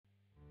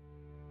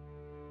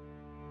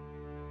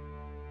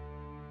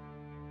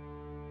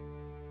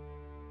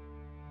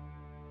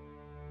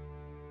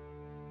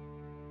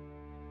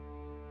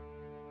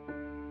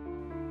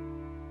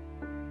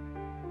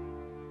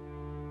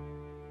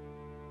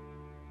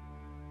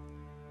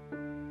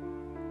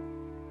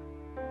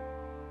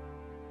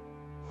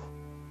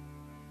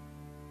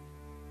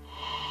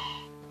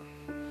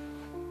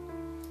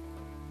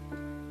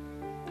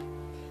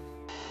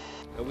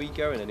Are we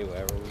going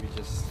anywhere, or are we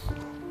just...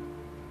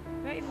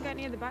 Don't even go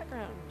near the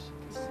background,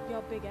 because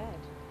you're Big Ed.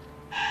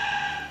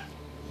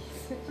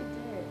 Such a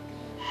dick.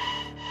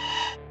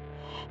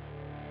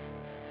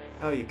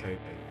 How are you coping?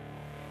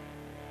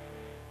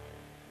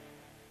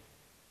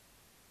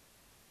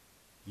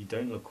 You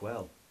don't look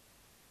well.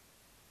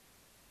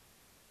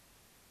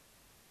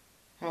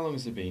 How long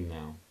has it been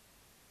now?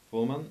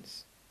 4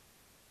 months?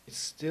 It's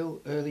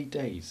still early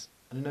days,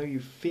 and I know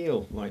you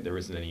feel like there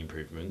isn't any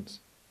improvement,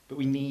 but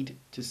we need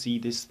to see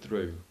this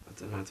through. I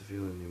don't know how to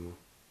feel anymore.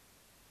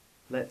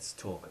 Let's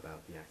talk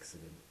about the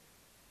accident.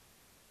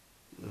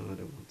 No, I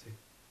don't want to.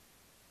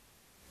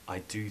 I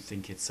do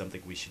think it's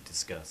something we should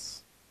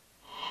discuss.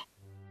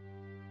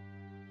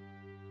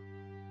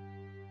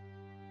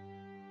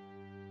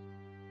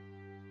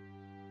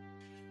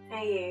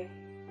 Hey,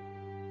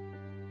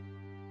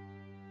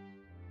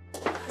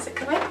 you. Is it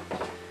coming?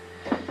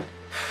 I'm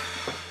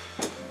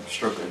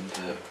struggling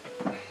to...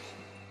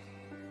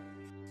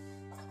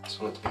 I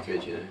just want it to be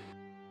good, you know?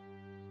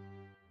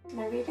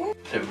 Maybe you did?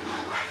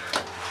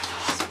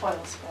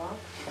 Spoil sport.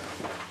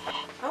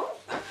 Oh!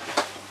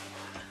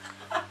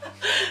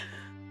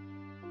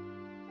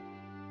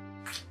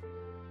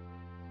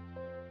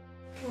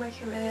 You're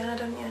working really hard,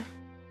 don't you?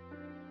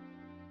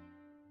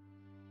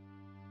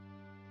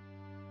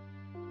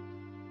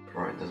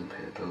 Brian doesn't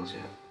pay the bills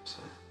yet,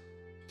 so...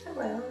 I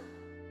will.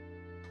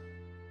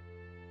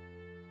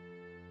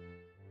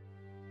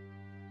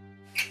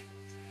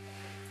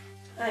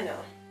 I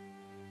know.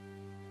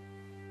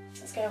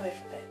 Let's get away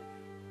for a bit.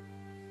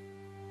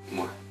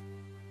 Why?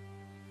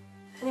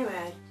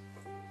 Anyway,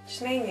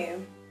 just me and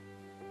you.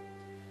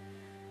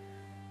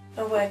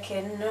 No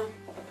working, no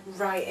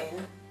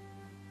writing.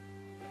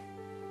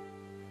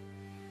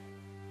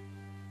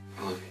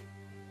 I love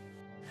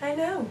you. I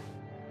know.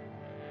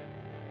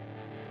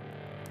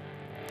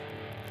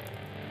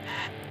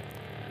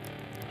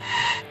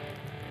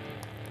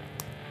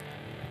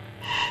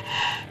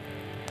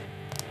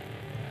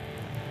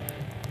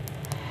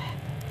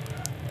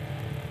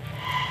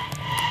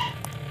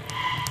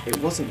 It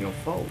wasn't your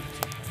fault.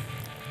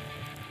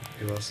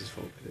 Who else's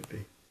fault could it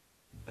be?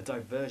 A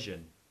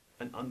diversion,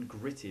 an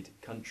ungritted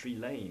country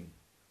lane,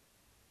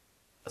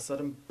 a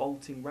sudden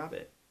bolting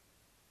rabbit.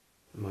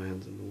 My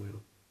hand's on the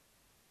wheel.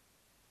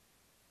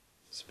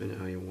 Spin it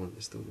how you want,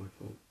 it's still my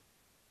fault.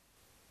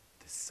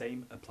 The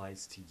same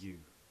applies to you.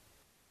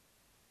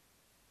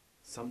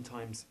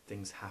 Sometimes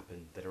things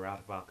happen that are out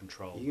of our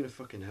control. Are you gonna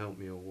fucking help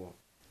me or what?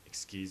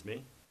 Excuse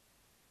me?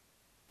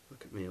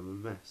 Look at me, I'm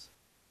a mess.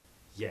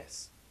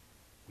 Yes,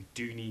 we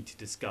do need to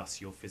discuss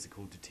your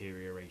physical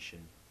deterioration.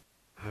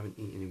 I haven't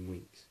eaten in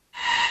weeks.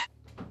 I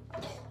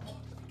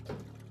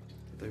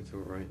don't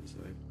feel right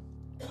inside.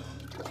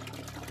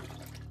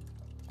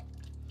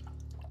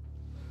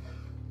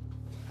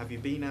 Have you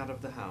been out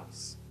of the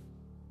house?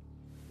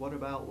 What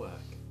about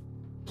work?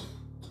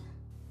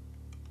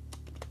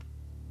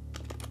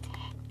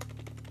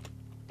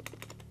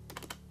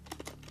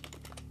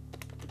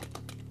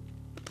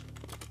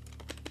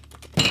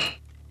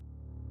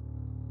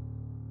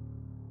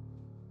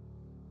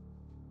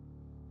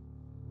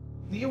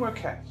 Are you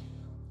okay?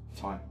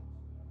 Fine.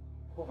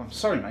 Well, I'm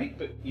sorry, mate,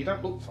 but you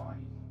don't look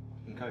fine.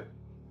 You can go.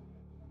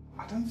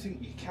 I don't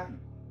think you can.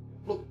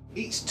 Look,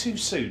 it's too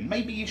soon.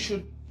 Maybe you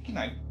should,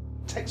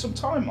 take some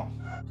time off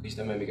Please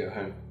don't make me go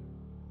home.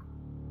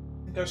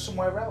 and go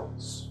somewhere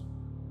else.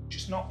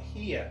 Just not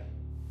here.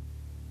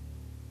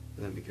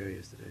 They let me go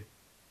yesterday.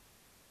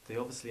 They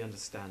obviously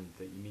understand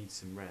that you need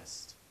some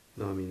rest.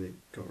 No, I mean, they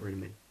got rid of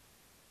me.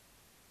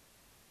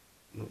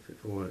 I'm not fit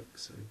for work,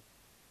 so...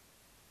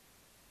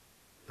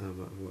 now I'm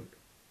out of work.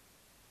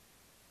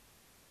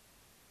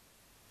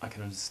 I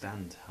can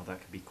understand how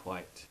that could be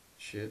quite...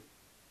 Shit.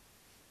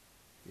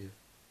 Yeah.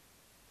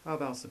 How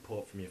about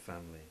support from your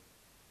family?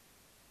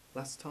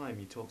 Last time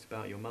you talked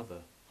about your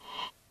mother.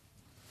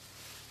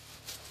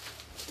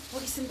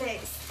 What are some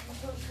bits? I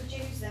thought you could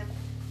use them.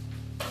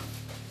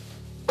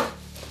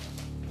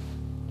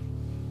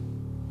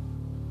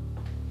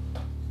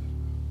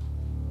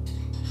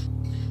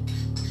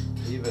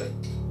 Leave it.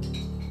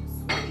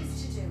 What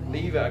needs to do it?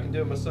 Leave it, I can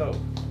do it myself.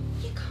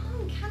 You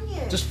can't, can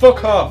you? Just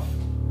fuck off!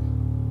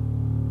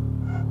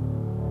 Get out of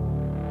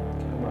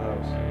my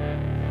house.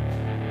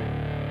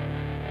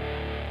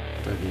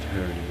 I don't need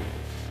her anymore.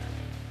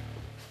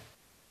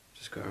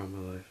 Just got her out of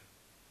my life.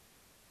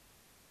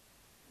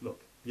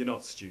 Look, you're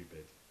not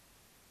stupid.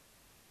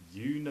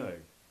 You know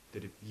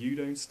that if you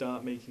don't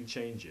start making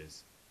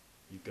changes,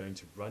 you're going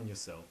to run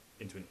yourself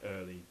into an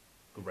early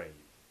grave.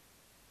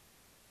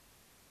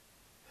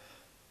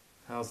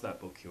 How's that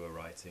book you were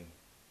writing?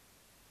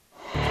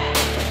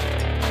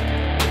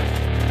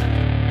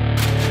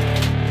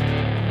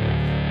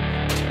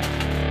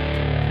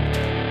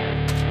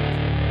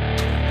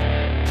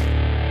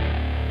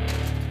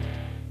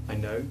 I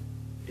know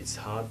it's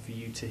hard for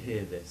you to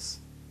hear this,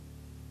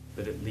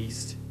 but at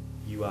least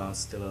you are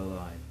still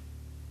alive.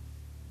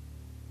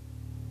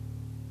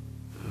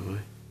 Am I?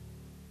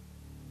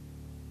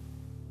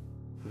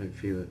 I don't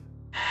feel it.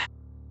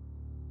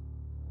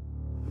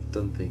 I've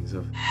done things,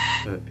 I've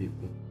hurt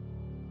people.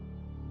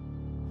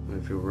 I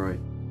don't feel right.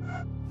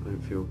 I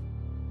don't feel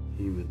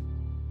human.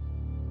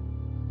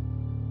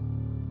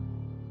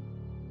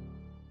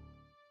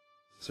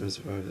 So I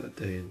survived that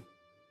day, and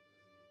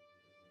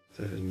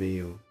so it was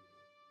me or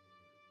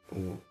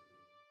what?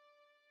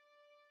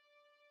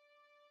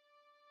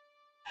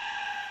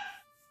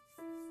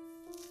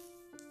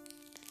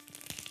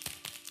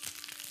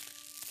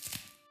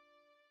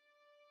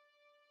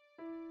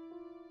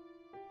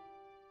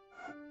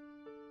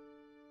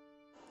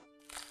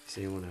 You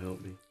say you want to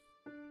help me?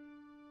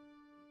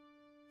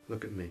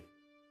 Look at me.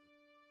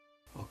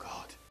 Oh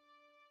God.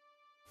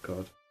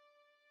 God.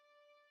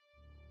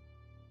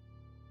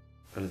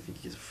 I don't think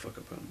he gives a fuck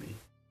about me.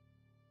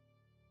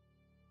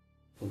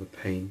 All the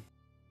pain,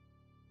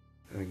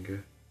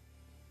 anger,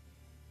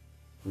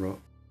 rot,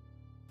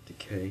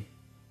 decay.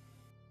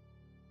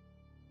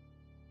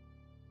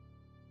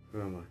 Who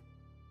am I?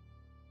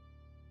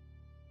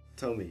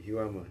 Tell me, who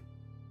am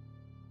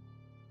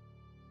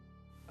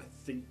I? I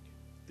think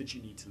that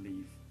you need to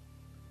leave.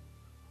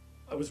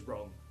 I was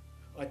wrong.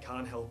 I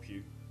can't help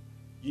you.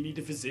 You need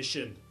a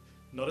physician,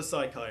 not a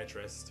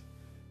psychiatrist.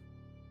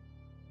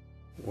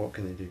 What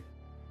can they do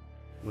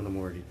when I'm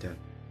already dead?